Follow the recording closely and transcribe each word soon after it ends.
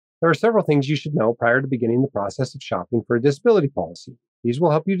There are several things you should know prior to beginning the process of shopping for a disability policy. These will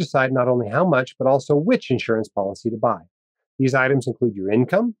help you decide not only how much, but also which insurance policy to buy. These items include your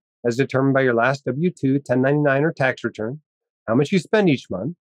income, as determined by your last W-2, 1099, or tax return, how much you spend each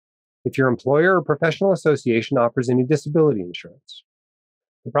month, if your employer or professional association offers any disability insurance.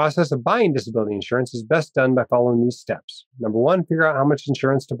 The process of buying disability insurance is best done by following these steps. Number 1, figure out how much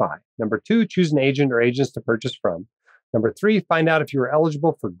insurance to buy. Number 2, choose an agent or agents to purchase from. Number 3, find out if you are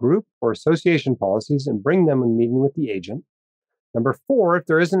eligible for group or association policies and bring them when meeting with the agent. Number 4, if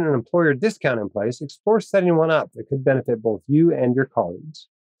there isn't an employer discount in place, explore setting one up that could benefit both you and your colleagues.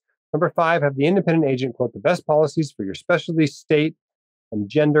 Number 5, have the independent agent quote the best policies for your specialty, state, and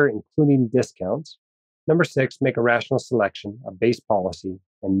gender, including discounts. Number 6, make a rational selection of base policy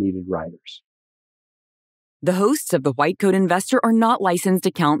and needed riders. The hosts of The White Coat Investor are not licensed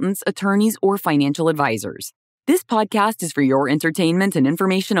accountants, attorneys, or financial advisors. This podcast is for your entertainment and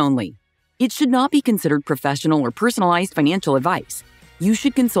information only. It should not be considered professional or personalized financial advice. You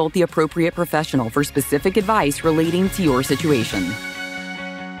should consult the appropriate professional for specific advice relating to your situation.